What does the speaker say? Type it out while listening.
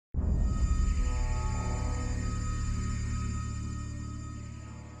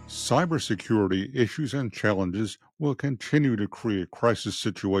Cybersecurity issues and challenges will continue to create crisis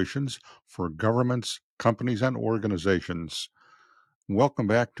situations for governments, companies, and organizations. Welcome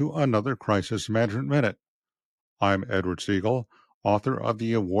back to another Crisis Management Minute. I'm Edward Siegel, author of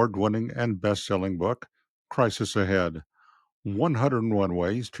the award-winning and best-selling book, Crisis Ahead: 101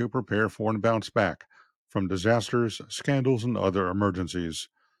 Ways to Prepare for and Bounce Back from Disasters, Scandals, and Other Emergencies.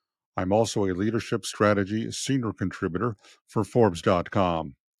 I'm also a leadership strategy senior contributor for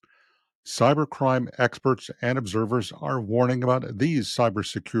Forbes.com. Cybercrime experts and observers are warning about these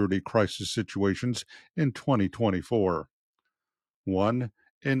cybersecurity crisis situations in 2024. 1.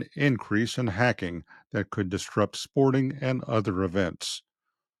 An increase in hacking that could disrupt sporting and other events.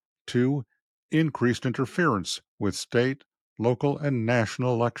 2. Increased interference with state, local, and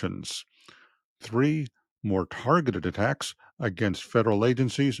national elections. 3. More targeted attacks against federal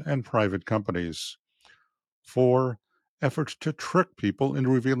agencies and private companies. 4. Efforts to trick people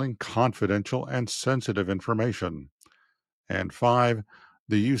into revealing confidential and sensitive information. And 5.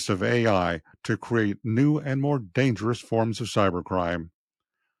 The use of AI to create new and more dangerous forms of cybercrime.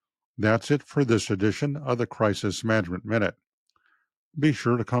 That's it for this edition of the Crisis Management Minute. Be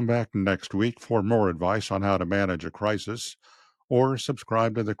sure to come back next week for more advice on how to manage a crisis, or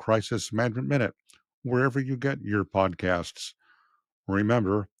subscribe to the Crisis Management Minute wherever you get your podcasts.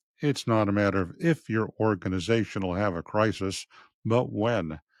 Remember, it's not a matter of if your organization will have a crisis, but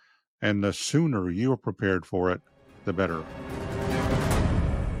when. And the sooner you are prepared for it, the better.